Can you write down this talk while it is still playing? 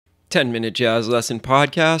10-Minute Jazz Lesson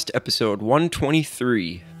Podcast, episode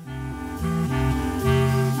 123.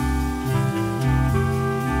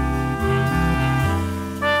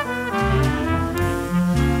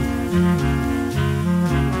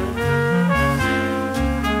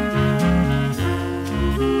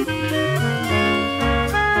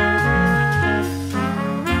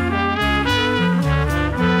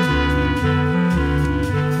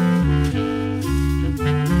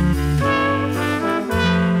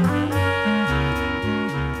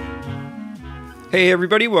 Hey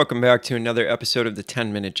everybody, welcome back to another episode of the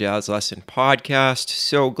 10-Minute Jazz Lesson Podcast.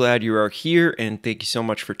 So glad you are here and thank you so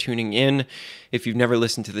much for tuning in. If you've never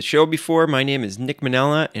listened to the show before, my name is Nick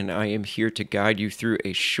Manella and I am here to guide you through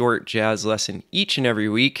a short jazz lesson each and every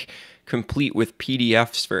week, complete with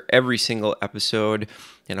PDFs for every single episode.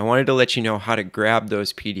 And I wanted to let you know how to grab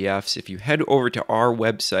those PDFs. If you head over to our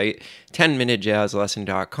website,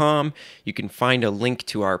 10minutejazzlesson.com, you can find a link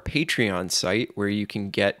to our Patreon site where you can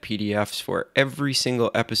get PDFs for every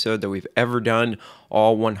single episode that we've ever done,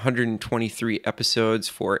 all 123 episodes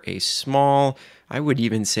for a small, I would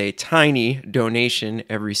even say tiny donation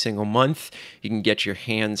every single month. You can get your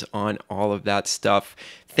hands on all of that stuff.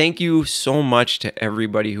 Thank you so much to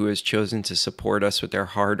everybody who has chosen to support us with their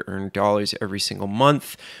hard-earned dollars every single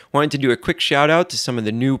month. Wanted to do a quick shout out to some of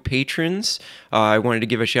the new patrons. I wanted to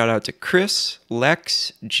give a shout out to Chris,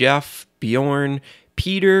 Lex, Jeff, Bjorn,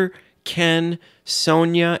 Peter, Ken,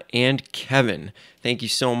 Sonia, and Kevin. Thank you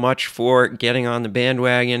so much for getting on the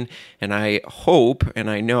bandwagon, and I hope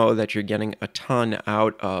and I know that you're getting a ton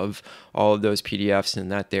out of all of those PDFs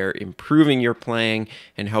and that they're improving your playing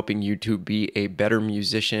and helping you to be a better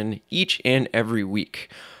musician each and every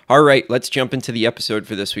week. All right, let's jump into the episode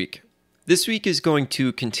for this week. This week is going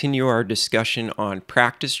to continue our discussion on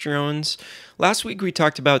practice drones. Last week we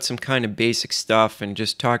talked about some kind of basic stuff and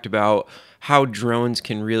just talked about how drones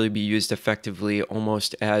can really be used effectively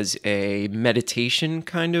almost as a meditation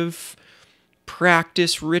kind of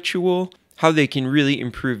practice ritual, how they can really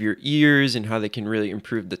improve your ears and how they can really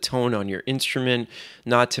improve the tone on your instrument,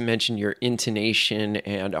 not to mention your intonation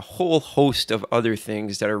and a whole host of other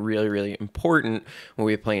things that are really, really important when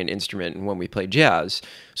we play an instrument and when we play jazz.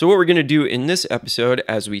 So what we're going to do in this episode,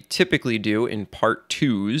 as we typically do in part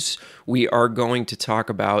twos, we are going to talk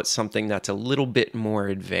about something that's a little bit more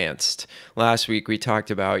advanced. Last week we talked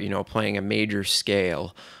about, playing a major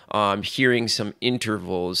scale, hearing some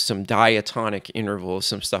intervals, some diatonic intervals,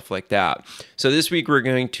 some stuff like that. So this week we're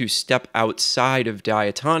going to step outside of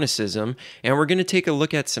diatonicism and we're going to take a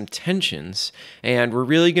look at some tensions, and we're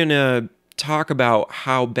really going to talk about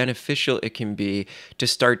how beneficial it can be to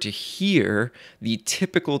start to hear the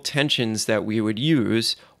typical tensions that we would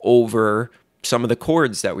use over some of the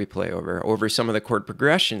chords that we play over some of the chord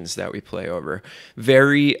progressions that we play over.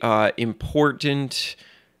 Very important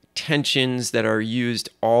tensions that are used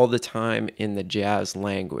all the time in the jazz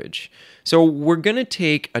language. So we're going to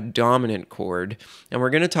take a dominant chord and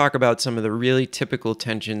we're going to talk about some of the really typical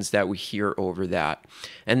tensions that we hear over that.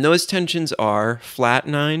 And those tensions are flat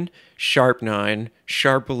 9, sharp 9,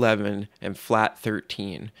 sharp 11, and flat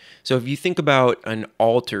 13. So if you think about an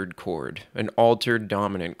altered chord, an altered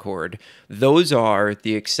dominant chord, those are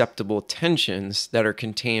the acceptable tensions that are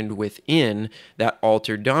contained within that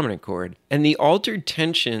altered dominant chord. And the altered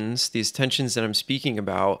tensions, these tensions that I'm speaking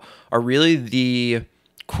about, are really the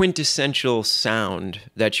quintessential sound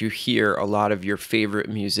that you hear a lot of your favorite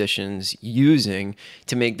musicians using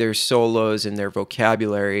to make their solos and their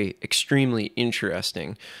vocabulary extremely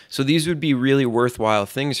interesting. So these would be really worthwhile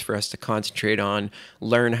things for us to concentrate on,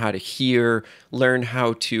 learn how to hear, learn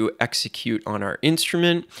how to execute on our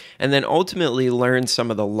instrument, and then ultimately learn some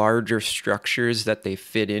of the larger structures that they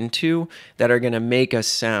fit into that are going to make us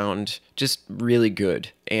sound just really good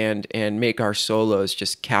and make our solos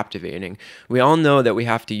just captivating. We all know that we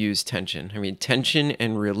have to use tension. I mean, tension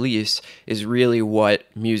and release is really what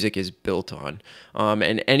music is built on.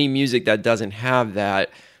 And any music that doesn't have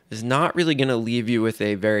that is not really going to leave you with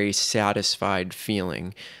a very satisfied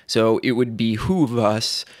feeling. So it would behoove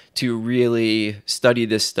us to really study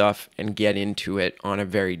this stuff and get into it on a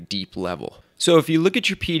very deep level. So if you look at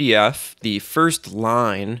your PDF, the first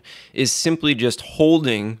line is simply just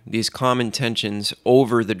holding these common tensions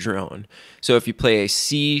over the drone. So if you play a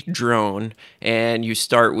C drone and you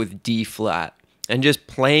start with D flat, and just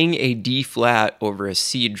playing a D flat over a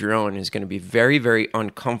C drone is going to be very, very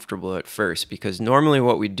uncomfortable at first, because normally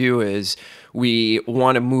what we do is we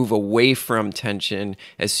want to move away from tension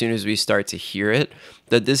as soon as we start to hear it.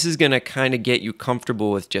 That this is going to kind of get you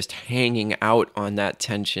comfortable with just hanging out on that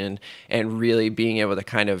tension and really being able to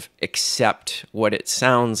kind of accept what it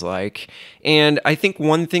sounds like. And I think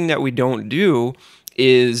one thing that we don't do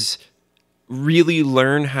is really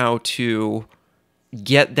learn how to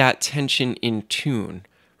get that tension in tune,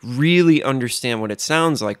 really understand what it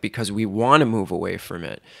sounds like, because we want to move away from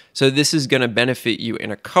it. So this is going to benefit you in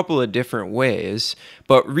a couple of different ways,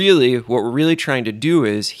 but really what we're really trying to do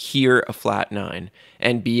is hear a flat 9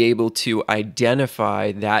 and be able to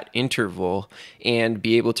identify that interval and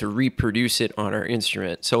be able to reproduce it on our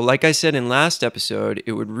instrument. So like I said in last episode,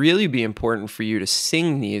 it would really be important for you to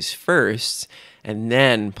sing these first and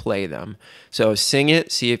then play them. So sing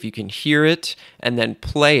it, see if you can hear it, and then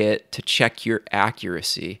play it to check your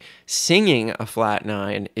accuracy. Singing a flat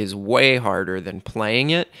 9 is way harder than playing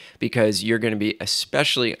it, because you're going to be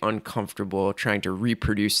especially uncomfortable trying to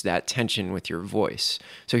reproduce that tension with your voice.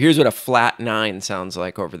 So here's what a flat 9 sounds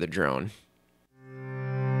like over the drone.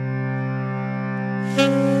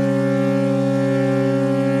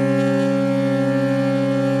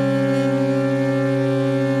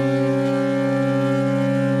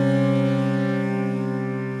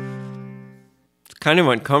 Kind of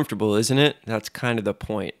uncomfortable, isn't it? That's kind of the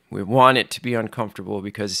point. We want it to be uncomfortable,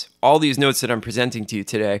 because all these notes that I'm presenting to you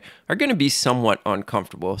today are going to be somewhat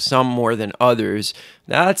uncomfortable, some more than others.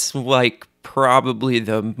 That's like probably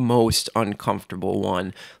the most uncomfortable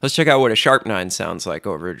one. Let's check out what a sharp 9 sounds like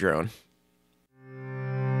over a drone.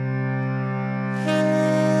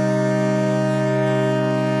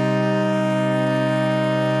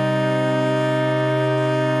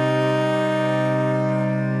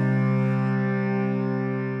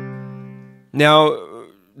 Now,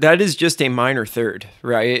 that is just a minor third,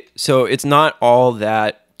 right? So it's not all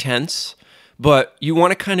that tense, but you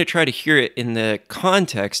want to kind of try to hear it in the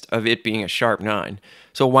context of it being a sharp 9.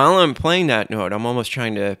 So while I'm playing that note, I'm almost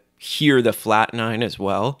trying to hear the flat 9 as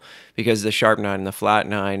well, because the sharp 9 and the flat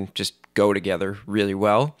 9 just go together really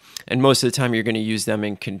well. And most of the time you're going to use them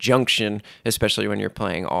in conjunction, especially when you're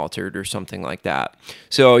playing altered or something like that.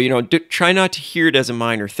 So, you know, try not to hear it as a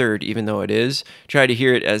minor third, even though it is. Try to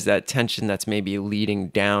hear it as that tension that's maybe leading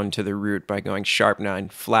down to the root by going sharp 9,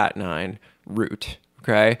 flat 9, root.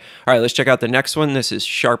 Okay? All right, let's check out the next one. This is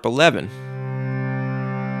sharp 11.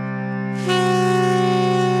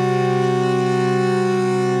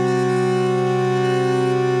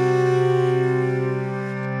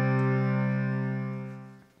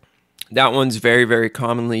 That one's very, very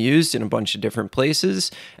commonly used in a bunch of different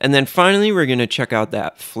places. And then finally, we're going to check out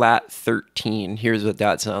that flat 13. Here's what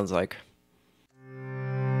that sounds like.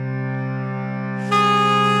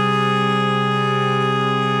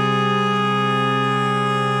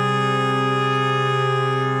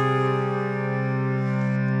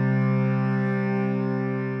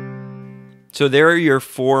 So there are your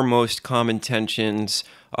 4 most common tensions,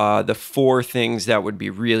 the 4 things that would be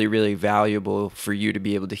really, really valuable for you to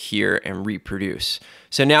be able to hear and reproduce.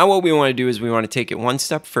 So now what we want to do is we want to take it one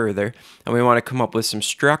step further, and we want to come up with some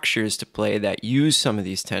structures to play that use some of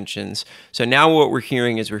these tensions. So now what we're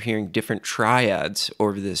hearing is we're hearing different triads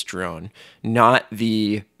over this drone, not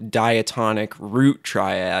the diatonic root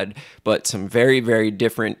triad, but some very, very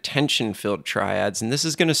different tension-filled triads. And this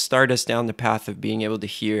is going to start us down the path of being able to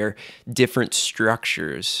hear different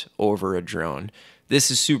structures over a drone. This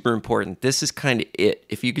is super important. This is kind of it.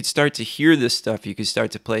 If you could start to hear this stuff, you could start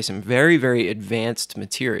to play some very, very advanced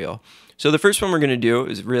material. So the first one we're going to do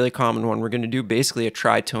is a really common one. We're going to do basically a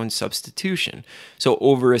tritone substitution. So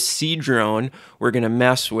over a C drone, we're going to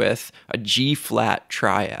mess with a G flat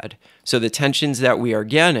triad. So the tensions that we are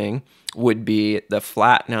getting would be the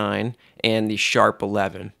flat 9 and the sharp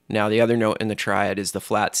 11. Now the other note in the triad is the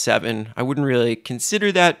flat 7. I wouldn't really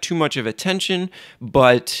consider that too much of a tension,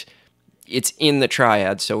 but it's in the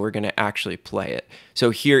triad, so we're going to actually play it.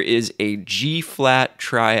 So here is a G flat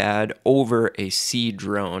triad over a C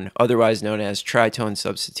drone, otherwise known as tritone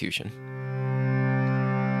substitution.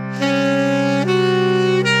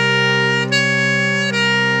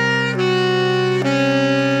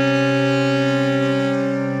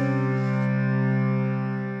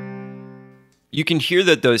 You can hear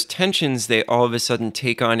that those tensions, they all of a sudden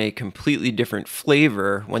take on a completely different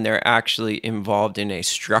flavor when they're actually involved in a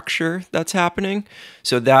structure that's happening.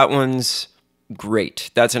 So that one's great.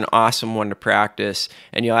 That's an awesome one to practice,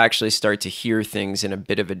 and you'll actually start to hear things in a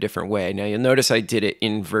bit of a different way. Now you'll notice I did it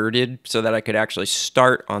inverted so that I could actually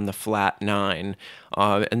start on the flat 9,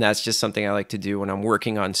 and that's just something I like to do when I'm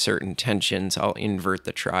working on certain tensions. I'll invert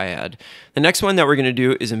the triad. The next one that we're going to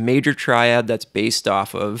do is a major triad that's based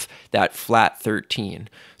off of that flat 13.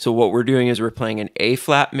 So what we're doing is we're playing an A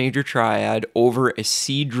flat major triad over a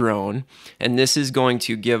C drone, and this is going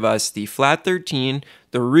to give us the flat 13,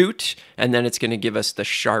 the root, and then it's going to give us the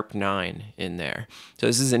sharp 9 in there. So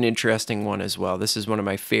this is an interesting one as well. This is one of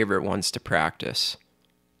my favorite ones to practice.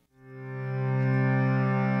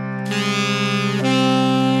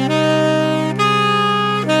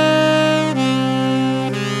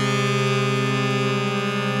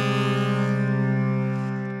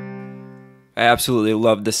 absolutely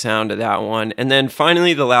love the sound of that one. And then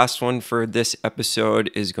finally, the last one for this episode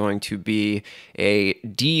is going to be a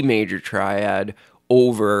D major triad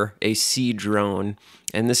over a C drone.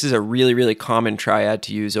 And this is a really, really common triad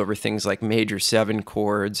to use over things like major 7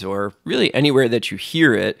 chords or really anywhere that you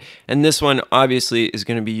hear it. And this one obviously is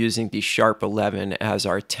going to be using the sharp 11 as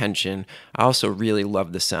our tension. I also really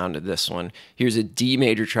love the sound of this one. Here's a D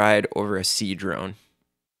major triad over a C drone.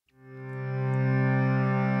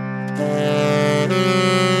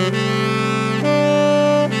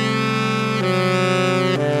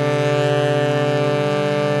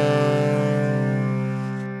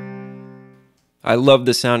 I love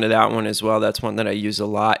the sound of that one as well. That's one that I use a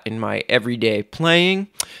lot in my everyday playing.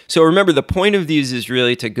 So remember, the point of these is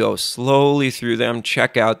really to go slowly through them,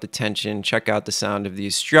 check out the tension, check out the sound of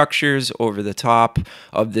these structures over the top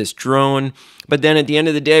of this drone. But then at the end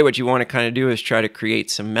of the day, what you want to kind of do is try to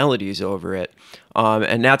create some melodies over it.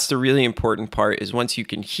 And that's the really important part, is once you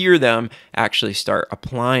can hear them, actually start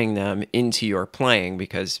applying them into your playing,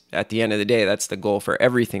 because at the end of the day, that's the goal for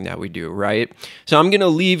everything that we do, right? So I'm going to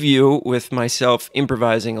leave you with myself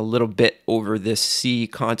improvising a little bit over this C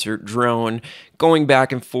concert drone, going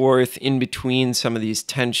back and forth in between some of these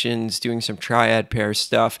tensions, doing some triad pair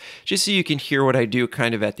stuff, just so you can hear what I do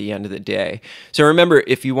kind of at the end of the day. So remember,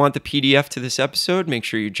 if you want the PDF to this episode, make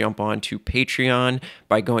sure you jump on to Patreon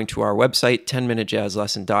by going to our website,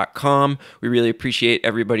 10minutejazzlesson.com. We really appreciate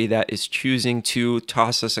everybody that is choosing to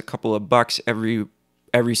toss us a couple of bucks every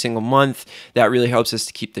single month. That really helps us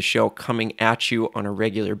to keep the show coming at you on a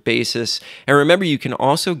regular basis. And remember, you can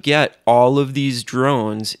also get all of these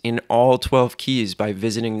drones in all 12 keys by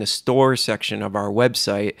visiting the store section of our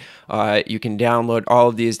website. You can download all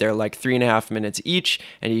of these. They're like 3.5 minutes each,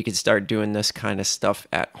 and you can start doing this kind of stuff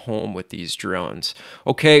at home with these drones.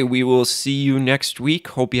 Okay, we will see you next week.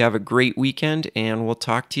 Hope you have a great weekend, and we'll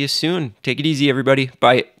talk to you soon. Take it easy, everybody.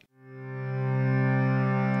 Bye.